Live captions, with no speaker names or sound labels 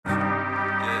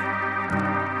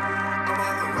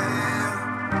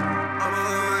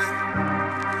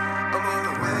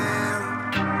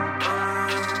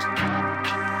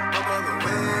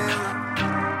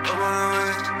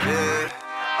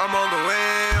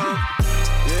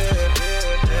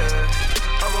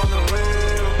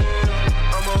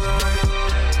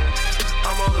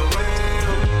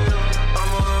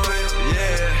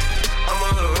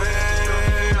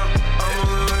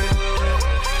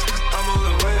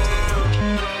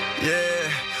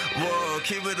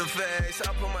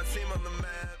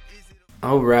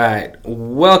All right.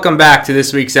 Welcome back to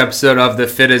this week's episode of the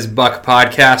Fit as Buck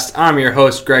podcast. I'm your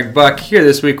host, Greg Buck, here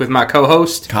this week with my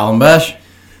co-host, Colin Besh.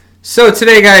 So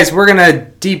today, guys, we're going to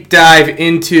deep dive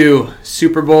into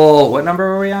Super Bowl, what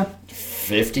number were we on?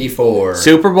 54.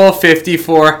 Super Bowl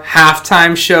 54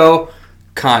 halftime show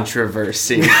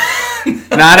controversy.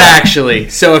 Not actually.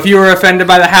 So if you were offended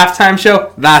by the halftime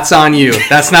show, that's on you.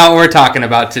 That's not what we're talking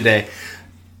about today.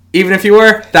 Even if you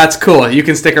were, that's cool. You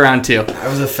can stick around too. I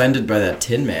was offended by that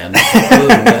Tin Man. Other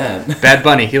than that. Bad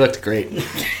Bunny, he looked great.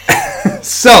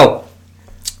 So,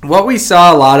 what we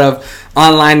saw a lot of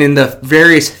online in the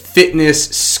various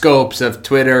fitness scopes of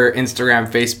Twitter, Instagram,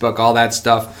 Facebook, all that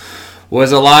stuff,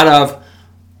 was a lot of,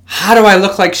 how do I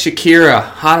look like Shakira?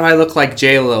 How do I look like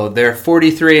J-Lo? They're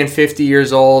 43 and 50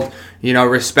 years old,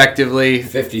 respectively.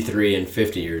 53 and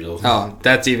 50 years old. Oh,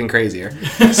 that's even crazier.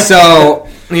 So,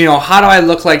 how do I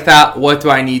look like that? What do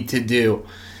I need to do?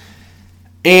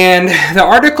 And the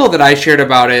article that I shared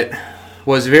about it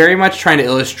was very much trying to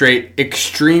illustrate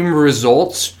extreme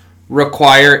results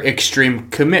require extreme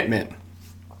commitment.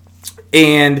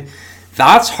 And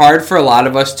that's hard for a lot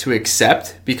of us to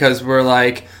accept because we're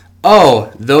like,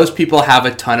 oh, those people have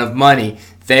a ton of money.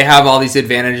 They have all these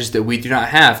advantages that we do not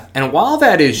have. And while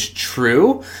that is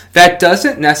true, that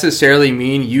doesn't necessarily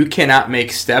mean you cannot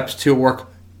make steps to work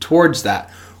towards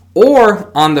that.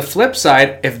 Or on the flip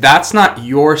side, if that's not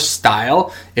your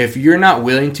style, if you're not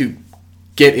willing to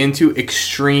get into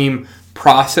extreme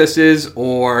processes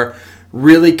or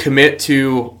really commit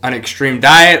to an extreme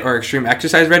diet or extreme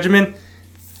exercise regimen,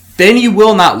 then you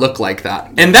will not look like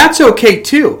that. And that's okay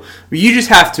too. You just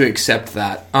have to accept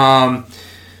that.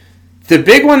 The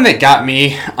big one that got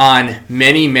me on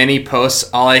many, many posts,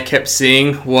 all I kept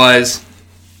seeing was,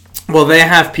 well, they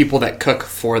have people that cook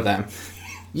for them.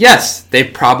 Yes, they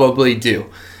probably do.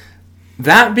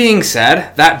 That being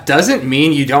said, that doesn't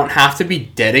mean you don't have to be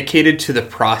dedicated to the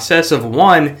process of,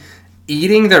 one,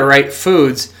 eating the right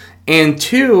foods, and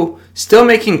two, still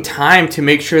making time to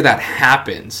make sure that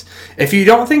happens. If you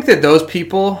don't think that those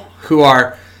people who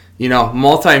are,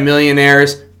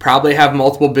 multimillionaires, probably have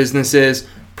multiple businesses,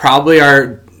 probably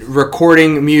are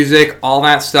recording music, all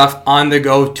that stuff, on the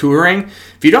go touring,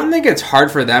 if you don't think it's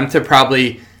hard for them to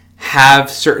probably have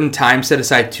certain time set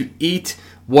aside to eat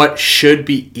what should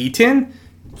be eaten,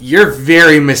 you're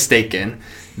very mistaken.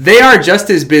 They are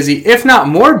just as busy, if not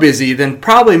more busy, than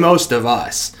probably most of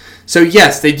us. So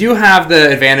yes, they do have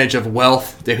the advantage of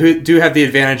wealth. They do have the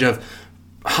advantage of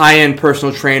high-end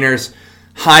personal trainers,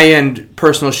 high-end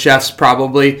personal chefs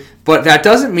probably, but that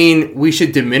doesn't mean we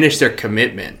should diminish their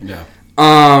commitment. Yeah.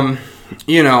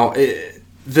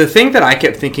 The thing that I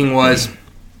kept thinking was,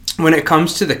 when it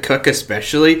comes to the cook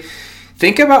especially,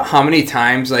 think about how many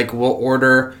times we'll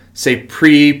order, say,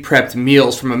 pre-prepped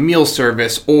meals from a meal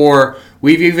service, or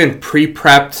we've even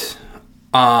pre-prepped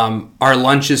our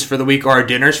lunches for the week or our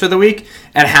dinners for the week,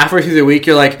 and halfway through the week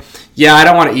you're like, yeah, I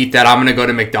don't want to eat that, I'm going to go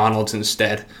to McDonald's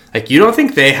instead. You don't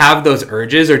think they have those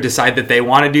urges or decide that they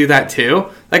want to do that too?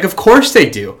 Of course they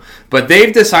do. But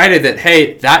they've decided that,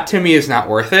 hey, that to me is not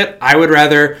worth it. I would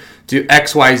rather do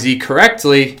XYZ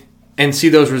correctly and see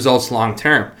those results long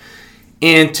term.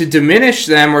 And to diminish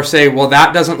them or say, well,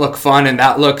 that doesn't look fun and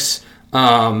that looks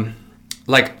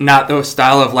like not the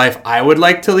style of life I would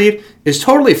like to lead is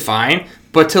totally fine.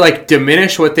 But to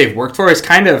diminish what they've worked for is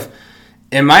kind of,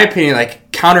 in my opinion,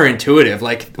 counterintuitive.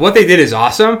 What they did is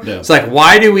awesome. Yeah. It's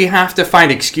why do we have to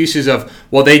find excuses of,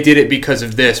 well, they did it because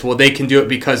of this. Well, they can do it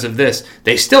because of this.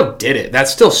 They still did it.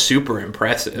 That's still super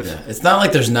impressive. Yeah. It's not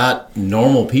like there's not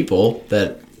normal people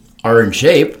that are in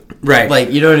shape. Right.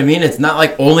 You know what I mean? It's not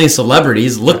like only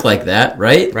celebrities look like that,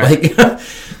 right?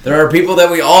 There are people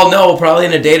that we all know probably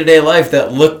in a day-to-day life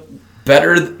that look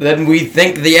better than we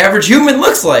think the average human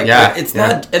looks like. Yeah. It's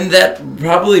not, and that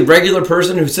probably regular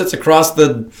person who sits across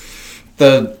the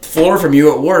floor from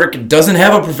you at work doesn't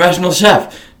have a professional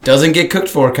chef, doesn't get cooked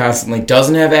for constantly,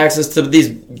 doesn't have access to these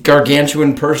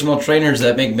gargantuan personal trainers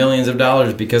that make millions of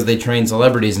dollars because they train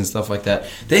celebrities and stuff like that.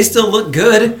 They still look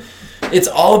good. It's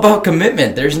all about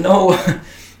commitment. There's no...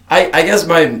 I guess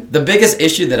the biggest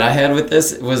issue that I had with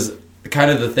this was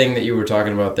kind of the thing that you were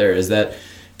talking about there, is that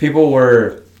people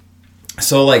were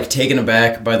so taken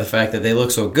aback by the fact that they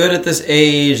look so good at this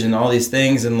age and all these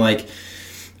things, and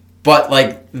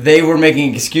but they were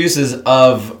making excuses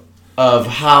of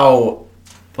how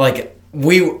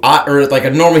we or a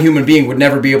normal human being would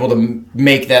never be able to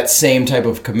make that same type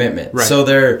of commitment. Right.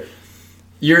 So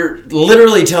you're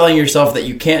literally telling yourself that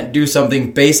you can't do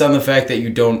something based on the fact that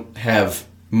you don't have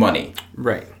money.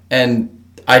 Right. And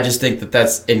I just think that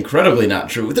that's incredibly not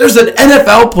true. There's an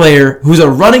NFL player who's a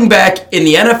running back in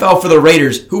the NFL for the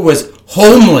Raiders who was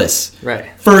homeless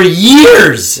for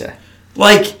years. Yeah.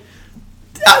 Like,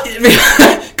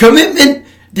 commitment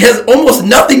has almost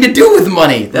nothing to do with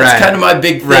money. That's kind of my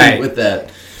big thing with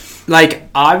that. Like,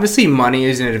 obviously money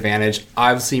is an advantage.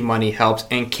 Obviously money helps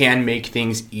and can make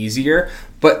things easier,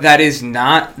 but that is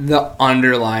not the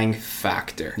underlying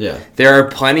factor. Yeah. There are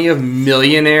plenty of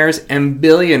millionaires and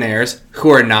billionaires who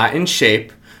are not in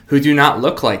shape, who do not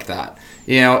look like that.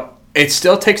 You know, it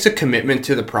still takes a commitment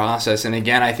to the process. And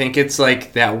again, I think it's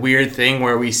like that weird thing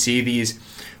where we see these,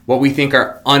 what we think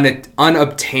are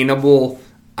unobtainable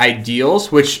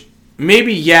ideals, which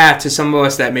maybe, to some of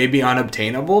us that may be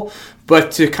unobtainable,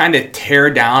 but to kind of tear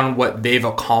down what they've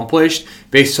accomplished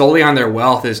based solely on their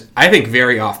wealth is, I think,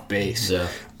 very off base. Yeah.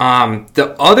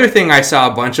 The other thing I saw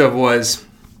a bunch of was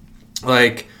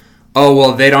like, oh,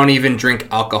 well, they don't even drink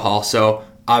alcohol, so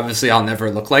obviously I'll never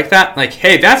look like that. Like,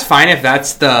 hey, that's fine if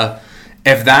that's the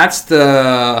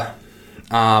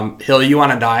hill you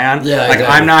want to die on. Yeah, like, exactly.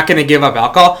 I'm not going to give up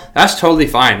alcohol. That's totally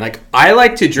fine. Like, I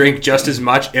like to drink just as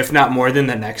much, if not more, than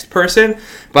the next person.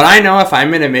 But I know if I'm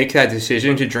going to make that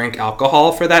decision to drink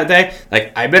alcohol for that day,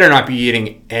 like, I better not be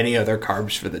eating any other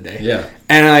carbs for the day. Yeah.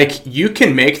 And, like, you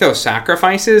can make those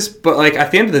sacrifices, but, like,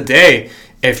 at the end of the day,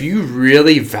 if you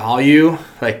really value,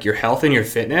 like, your health and your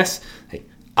fitness, like,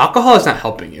 alcohol is not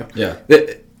helping you. Yeah.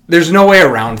 There's no way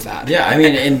around that. Yeah, I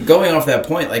mean, and going off that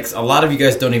point, like, a lot of you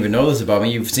guys don't even know this about me.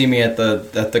 You've seen me at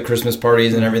the Christmas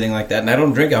parties and everything like that, and I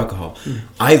don't drink alcohol.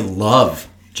 I love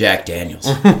Jack Daniels.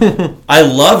 I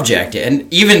love Jack Daniels.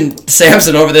 And even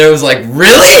Samson over there was like,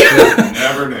 really?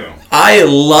 Never knew. I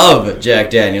love Jack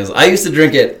Daniels. I used to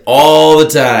drink it all the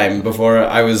time before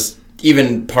I was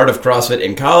even part of CrossFit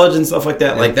in college and stuff like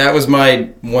that. Yeah. Like, that was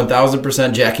my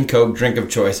 1000% Jack and Coke drink of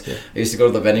choice. Yeah. I used to go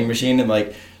to the vending machine and,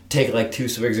 like, take like 2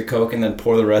 swigs of Coke and then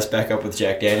pour the rest back up with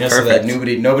Jack Daniels. Perfect. So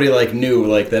that nobody like knew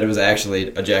like that it was actually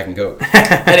a Jack and Coke.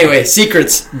 Anyway,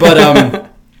 secrets. But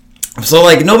so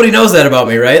like nobody knows that about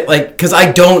me, right? Like, because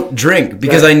I don't drink,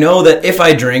 because I know that if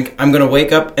I drink, I'm gonna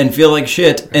wake up and feel like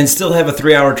shit and still have a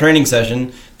 3-hour training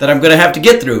session that I'm gonna have to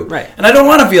get through. Right. And I don't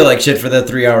want to feel like shit for that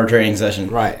 3-hour training session.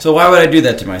 Right. So why would I do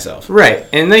that to myself? Right.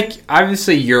 And like,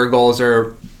 obviously your goals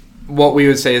are what we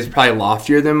would say is probably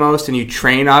loftier than most, and you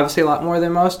train obviously a lot more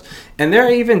than most. And there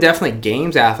are even definitely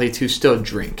games athletes who still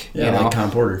drink. Yeah, you know? like Tom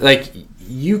Porter. Like,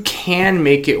 you can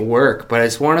make it work, but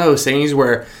it's one of those things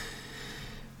where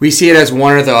we see it as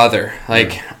one or the other.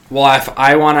 Like, well, if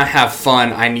I want to have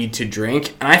fun, I need to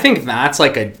drink. And I think that's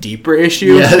like a deeper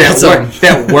issue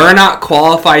that we're not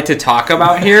qualified to talk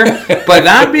about here. But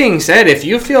that being said, if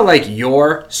you feel like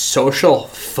your social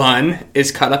fun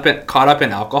is caught up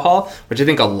in alcohol, which I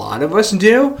think a lot of us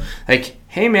do, like,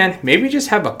 hey man, maybe just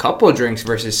have a couple of drinks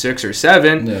versus 6 or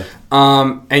 7,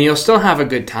 and you'll still have a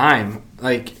good time.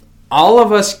 Like, all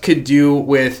of us could do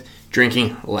with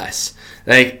drinking less.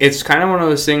 Like, it's kind of one of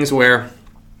those things where,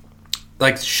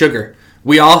 like sugar,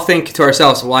 we all think to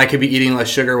ourselves, well, I could be eating less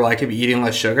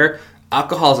sugar,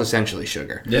 Alcohol is essentially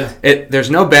sugar. Yeah.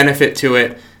 There's no benefit to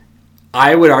it.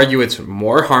 I would argue it's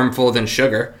more harmful than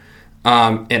sugar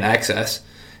in excess.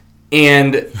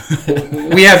 And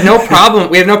we have no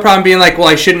problem being like, well,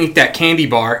 I shouldn't eat that candy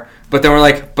bar, but then we're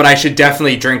like, but I should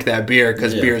definitely drink that beer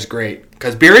because beer is great.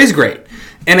 Because beer is great.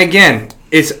 And again,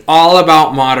 it's all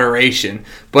about moderation.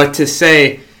 But to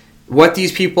say what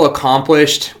these people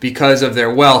accomplished because of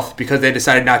their wealth, because they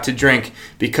decided not to drink,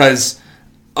 because,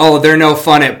 oh, they're no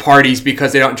fun at parties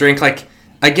because they don't drink. Like,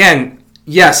 again,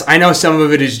 yes, I know some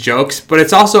of it is jokes, but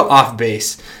it's also off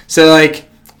base. So, like,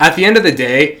 at the end of the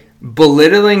day,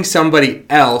 belittling somebody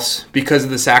else because of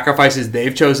the sacrifices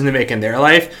they've chosen to make in their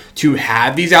life to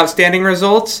have these outstanding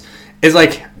results is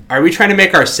like, are we trying to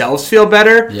make ourselves feel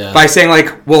better by saying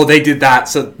like, well, they did that,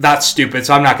 so that's stupid,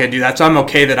 so I'm not going to do that, so I'm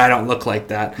okay that I don't look like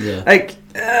that. Yeah. Like,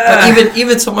 but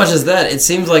even so much as that, it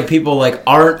seems like people like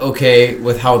aren't okay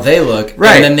with how they look,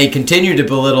 right? And then they continue to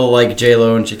belittle like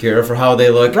J-Lo and Shakira for how they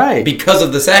look, right? Because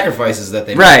of the sacrifices that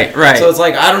they make. Right. So it's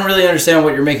like, I don't really understand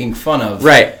what you're making fun of.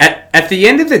 Right. At the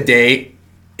end of the day,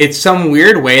 it's some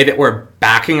weird way that we're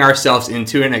backing ourselves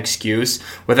into an excuse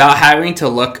without having to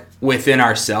look within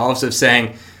ourselves of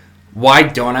saying, why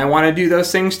don't I want to do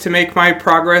those things to make my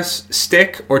progress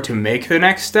stick or to make the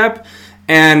next step?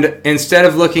 And instead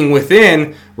of looking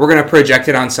within, we're going to project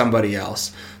it on somebody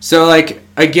else. So, like,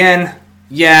 again,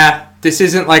 this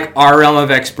isn't like our realm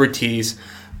of expertise,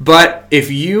 but if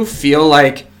you feel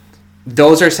like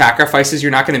those are sacrifices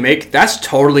you're not going to make, that's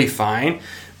totally fine.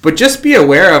 But just be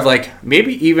aware of, like,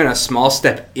 maybe even a small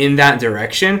step in that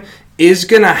direction is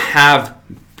going to have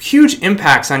huge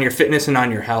impacts on your fitness and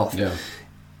on your health. Yeah.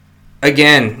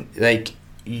 Again, like,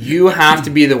 you have to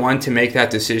be the one to make that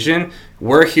decision.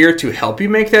 We're here to help you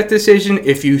make that decision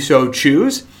if you so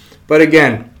choose. But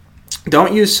again,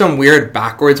 don't use some weird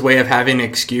backwards way of having an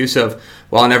excuse of,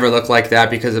 well, I'll never look like that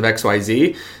because of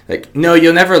XYZ. Like, no,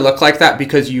 you'll never look like that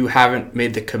because you haven't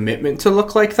made the commitment to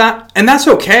look like that. And that's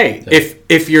okay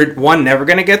if you're, one, never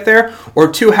going to get there,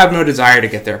 or two, have no desire to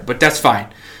get there. But that's fine.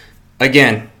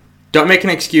 Again, don't make an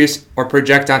excuse or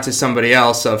project onto somebody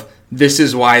else of, this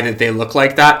is why that they look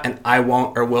like that, and I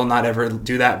won't or will not ever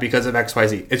do that because of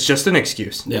XYZ. It's just an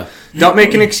excuse. Yeah. Don't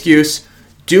make an excuse.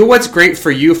 Do what's great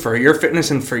for you, for your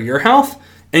fitness, and for your health.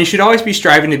 And you should always be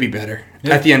striving to be better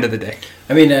at the end of the day.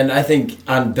 I mean, and I think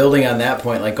on building on that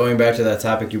point, like going back to that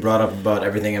topic you brought up about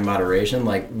everything in moderation,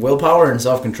 like willpower and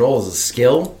self-control is a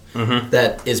skill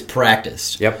that is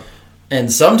practiced. Yep. And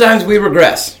sometimes we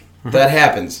regress. That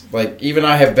happens. Like, even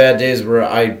I have bad days where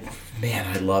I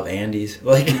love Andes.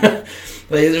 Like,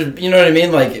 you know what I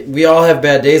mean? Like, we all have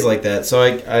bad days like that.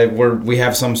 So we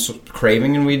have some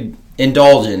craving and we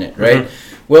indulge in it, right?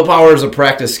 Willpower is a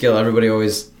practice skill. Everybody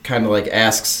always kind of like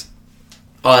asks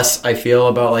us, I feel,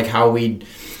 about like how we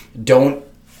don't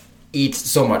eat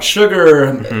so much sugar.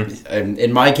 And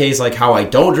in my case, like how I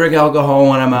don't drink alcohol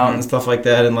when I'm out and stuff like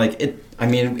that. And like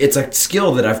it's a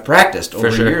skill that I've practiced over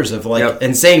years of like,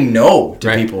 and saying no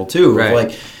to people too. Of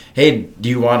like, hey, do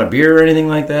you want a beer or anything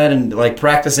like that? And like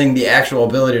practicing the actual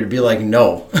ability to be like,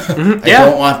 no, I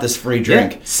don't want this free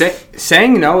drink.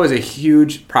 Saying no is a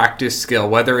huge practice skill,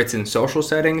 whether it's in social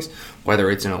settings,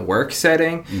 whether it's in a work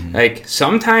setting. Like,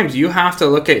 sometimes you have to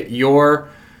look at your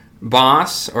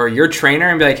boss or your trainer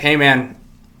and be like, hey man,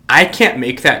 I can't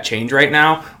make that change right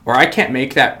now, or I can't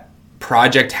make that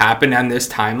project happen on this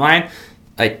timeline.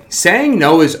 Like, saying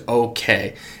no is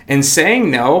okay. And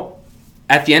saying no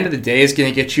at the end of the day is going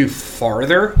to get you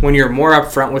farther when you're more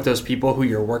upfront with those people who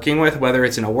you're working with, whether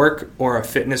it's in a work or a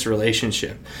fitness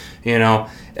relationship. You know,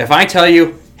 if I tell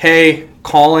you, hey,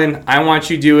 Colin, I want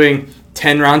you doing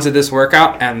 10 rounds of this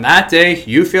workout, and that day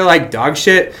you feel like dog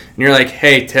shit, and you're like,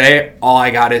 hey, today all I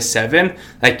got is 7.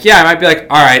 Like, yeah, I might be like,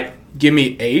 all right, give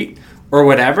me 8 or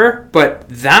whatever. But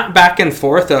that back and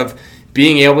forth of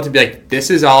being able to be like, this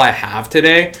is all I have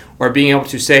today, or being able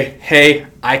to say, hey,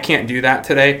 I can't do that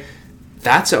today,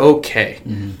 that's okay.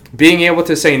 Being able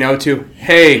to say no to,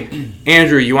 hey,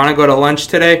 Andrew, you want to go to lunch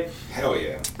today? Hell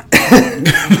yeah.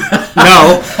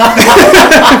 No.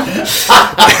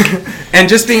 And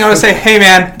just being able to say, hey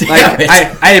man,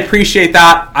 like, I appreciate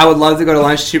that. I would love to go to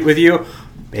lunch with you.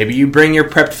 Maybe you bring your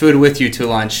prepped food with you to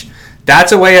lunch.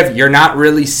 That's a way of, you're not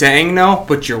really saying no,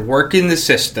 but you're working the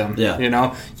system. Yeah. You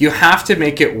know, you have to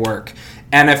make it work.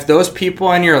 And if those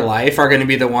people in your life are going to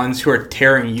be the ones who are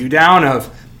tearing you down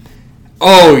of,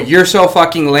 oh, you're so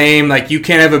fucking lame, like you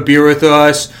can't have a beer with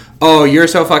us. Oh, you're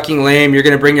so fucking lame, you're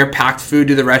going to bring your packed food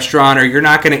to the restaurant, or you're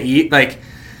not going to eat. Like,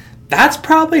 that's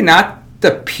probably not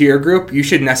the peer group you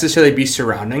should necessarily be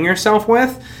surrounding yourself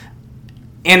with.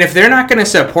 And if they're not going to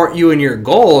support you in your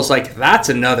goals, like, that's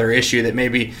another issue that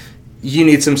maybe you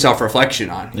need some self-reflection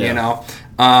on, you know?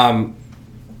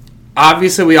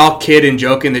 Obviously, we all kid and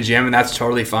joke in the gym, and that's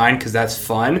totally fine because that's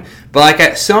fun. But, like,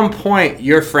 at some point,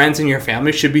 your friends and your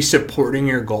family should be supporting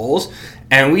your goals.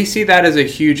 And we see that as a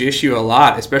huge issue a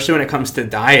lot, especially when it comes to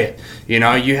diet. You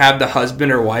know, you have the husband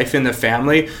or wife in the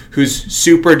family who's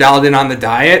super dialed in on the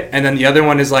diet, and then the other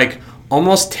one is, like,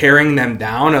 almost tearing them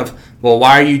down of, well,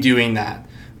 why are you doing that?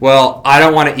 Well, I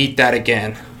don't want to eat that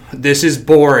again. This is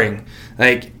boring.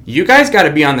 Like, you guys got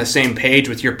to be on the same page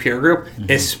with your peer group,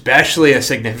 especially a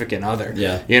significant other.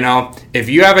 Yeah. You know, if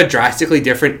you have a drastically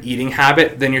different eating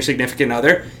habit than your significant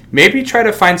other, maybe try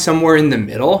to find somewhere in the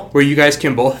middle where you guys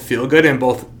can both feel good and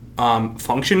both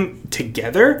function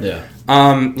together.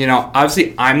 Yeah. You know,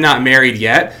 obviously I'm not married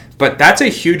yet, but that's a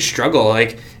huge struggle.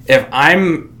 Like, if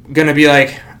I'm going to be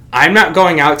like, I'm not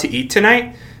going out to eat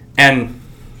tonight, and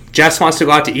Jess wants to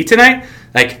go out to eat tonight,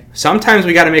 like, sometimes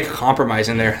we got to make a compromise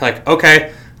in there. Like,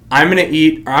 okay, I'm going to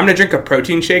eat, or I'm going to drink a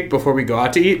protein shake before we go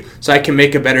out to eat so I can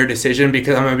make a better decision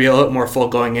because I'm going to be a little more full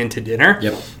going into dinner.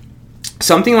 Yep.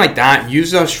 Something like that.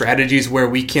 Use those strategies where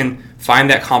we can find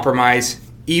that compromise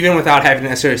even without having to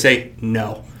necessarily say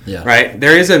no. Yeah. Right?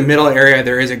 There is a middle area,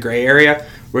 there is a gray area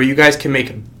where you guys can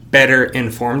make better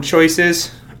informed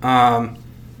choices. Yeah.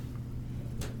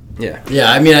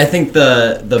 Yeah, I mean, I think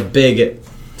the big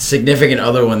significant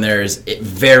other one there is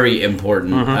very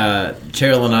important.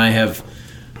 Cheryl and I have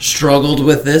struggled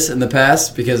with this in the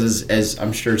past because, as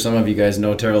I'm sure some of you guys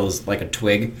know, Terrell is like a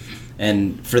twig,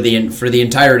 and for the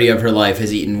entirety of her life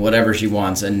has eaten whatever she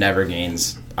wants and never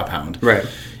gains a pound. Right.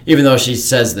 Even though she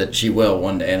says that she will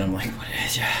one day, and I'm like, what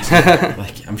is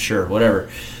like, I'm sure, whatever.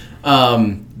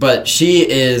 But she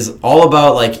is all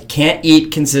about, like, can't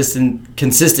eat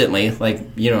consistently. Like,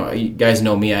 you guys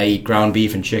know me, I eat ground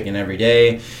beef and chicken every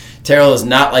day. Terrell is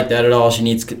not like that at all. She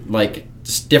needs, like,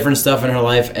 just different stuff in her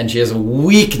life, and she has a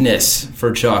weakness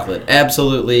for chocolate.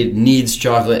 Absolutely needs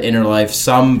chocolate in her life,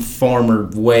 some form or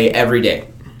way, every day.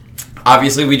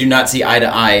 Obviously, we do not see eye to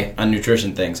eye on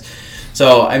nutrition things.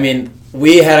 So, I mean,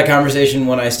 we had a conversation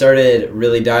when I started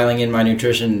really dialing in my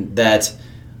nutrition that,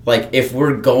 like, if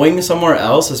we're going somewhere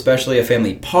else, especially a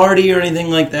family party or anything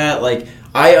like that, like,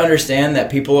 I understand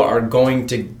that people are going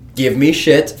to give me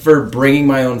shit for bringing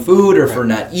my own food or for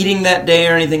not eating that day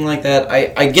or anything like that.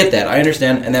 I get that. I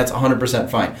understand, and that's 100%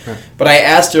 fine. Right. But I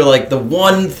asked her, like, the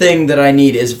one thing that I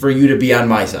need is for you to be on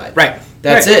my side. Right.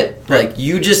 That's it. Right. Like,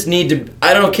 you just need to...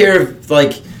 I don't care if,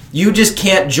 like... You just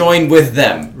can't join with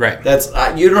them. Right. That's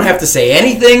you don't have to say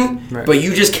anything, but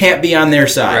you just can't be on their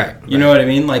side. Right. You know what I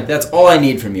mean? Like, that's all I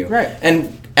need from you. Right.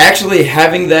 And actually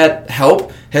having that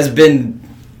help has been,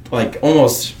 like,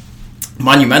 almost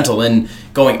monumental in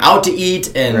going out to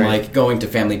eat and like going to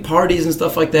family parties and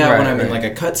stuff like that when I'm in like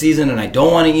a cut season and I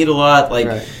don't want to eat a lot.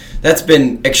 Like that's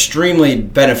been extremely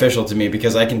beneficial to me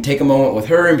because I can take a moment with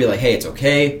her and be like, hey, it's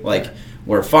okay. Like,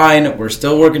 we're fine. We're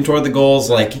still working toward the goals.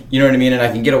 Like, you know what I mean? And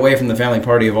I can get away from the family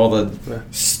party of all the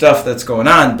stuff that's going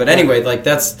on. But anyway, like,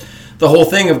 that's the whole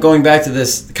thing of going back to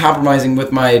this compromising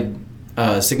with my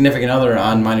significant other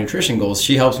on my nutrition goals.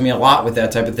 She helps me a lot with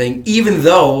that type of thing, even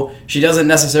though she doesn't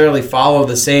necessarily follow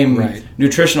the same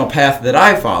nutritional path that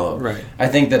I follow. Right. I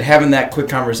think that having that quick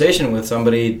conversation with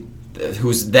somebody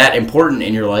who's that important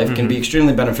in your life can be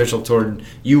extremely beneficial toward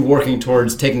you working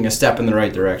towards taking a step in the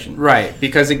right direction. Right,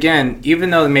 because again, even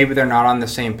though maybe they're not on the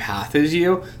same path as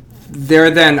you,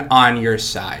 they're then on your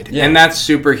side. Yeah. And that's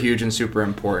super huge and super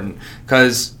important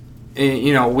because,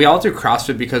 you know, we all do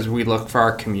CrossFit because we look for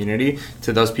our community,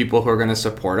 to those people who are going to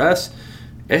support us.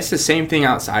 It's the same thing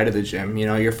outside of the gym. You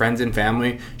know, your friends and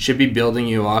family should be building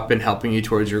you up and helping you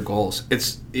towards your goals.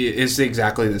 It's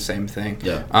exactly the same thing.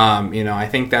 Yeah. You know, I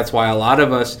think that's why a lot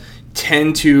of us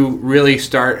tend to really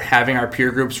start having our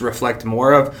peer groups reflect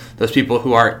more of those people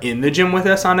who are in the gym with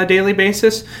us on a daily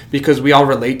basis, because we all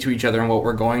relate to each other and what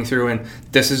we're going through, and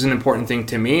this is an important thing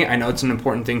to me. I know it's an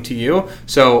important thing to you.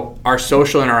 So our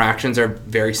social interactions are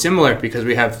very similar because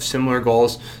we have similar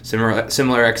goals,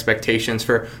 similar expectations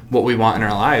for what we want in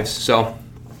our lives. So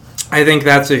I think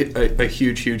that's a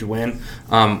huge win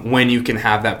when you can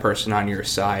have that person on your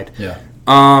side. Yeah.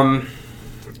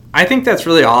 I think that's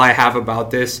really all I have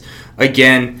about this.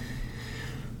 Again,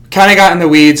 kind of got in the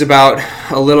weeds about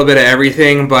a little bit of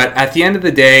everything, but at the end of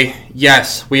the day,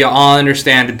 yes, we all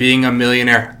understand being a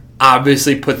millionaire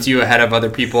obviously puts you ahead of other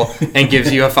people and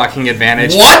gives you a fucking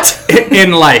advantage. What?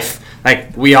 In life.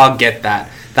 Like, we all get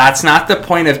that. That's not the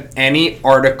point of any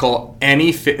article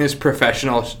any fitness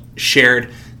professional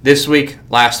shared this week,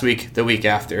 last week, the week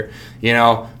after. You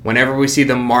know, whenever we see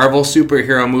the Marvel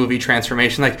superhero movie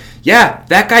transformation, like, yeah,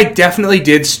 that guy definitely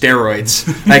did steroids.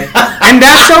 Like, and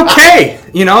that's okay.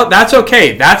 You know, that's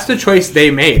okay. That's the choice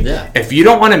they made. Yeah. If you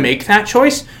don't want to make that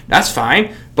choice, that's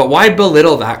fine. But why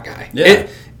belittle that guy? Yeah.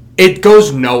 It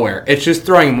goes nowhere. It's just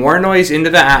throwing more noise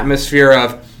into the atmosphere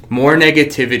of more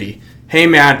negativity. Hey,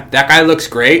 man, that guy looks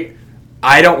great.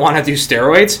 I don't want to do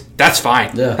steroids. That's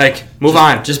fine. Yeah. Like, move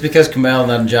on. Just because Kumail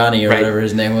Nanjiani or whatever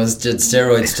his name was did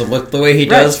steroids to look the way he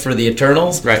does for the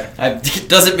Eternals, it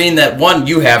doesn't mean that, one,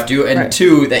 you have to, and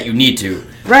two, that you need to.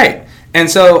 Right.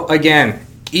 And so, again,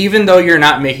 even though you're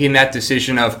not making that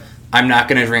decision of, I'm not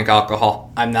going to drink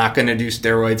alcohol, I'm not going to do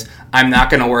steroids, I'm not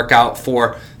going to work out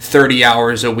for 30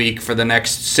 hours a week for the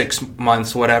next 6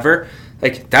 months, whatever,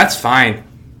 like, that's fine.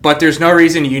 But there's no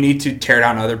reason you need to tear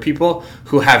down other people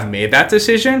who have made that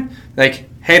decision. Like,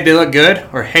 hey, they look good,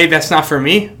 or hey, that's not for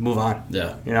me. Move on.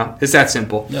 Yeah. You know, it's that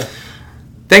simple. Yeah.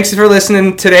 Thanks for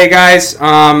listening today, guys.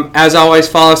 As always,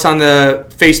 follow us on the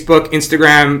Facebook,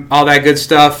 Instagram, all that good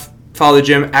stuff. Follow the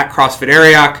gym at CrossFit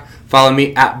Ariak. Follow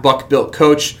me at Buck Built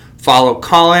Coach. Follow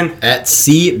Colin at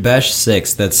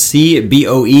CBesh6. That's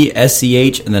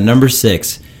CBoesch and the number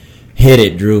 6. Hit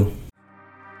it, Drew.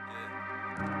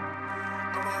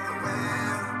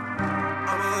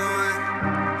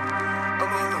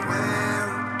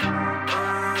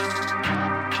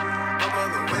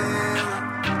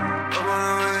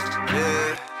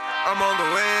 I'm on the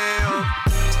way.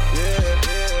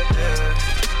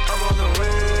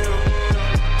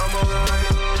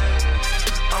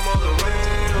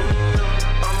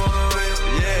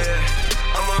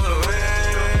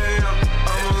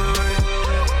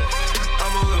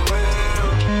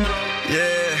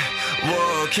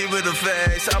 the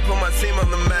facts. I put my team on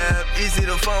the map. Easy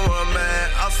to find where I'm at.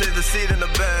 I'll save the seat in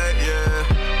the back,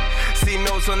 yeah. See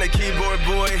notes on the keyboard,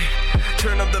 boy.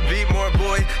 Turn up the beat more,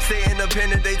 boy. Stay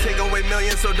independent, they take away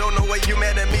millions, so don't know what you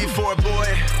mad at me for, boy.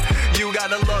 You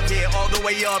gotta love it, all the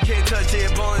way up, can't touch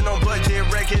it. Ballin' on budget,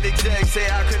 record exec, say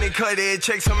I couldn't cut it.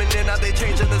 Checks coming in, now they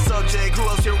changing the subject. Who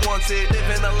else here wants it?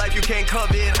 Living a life you can't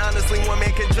covet. Honestly, one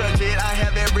man can judge it. I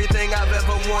have everything I've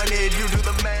ever wanted. You do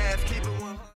the math.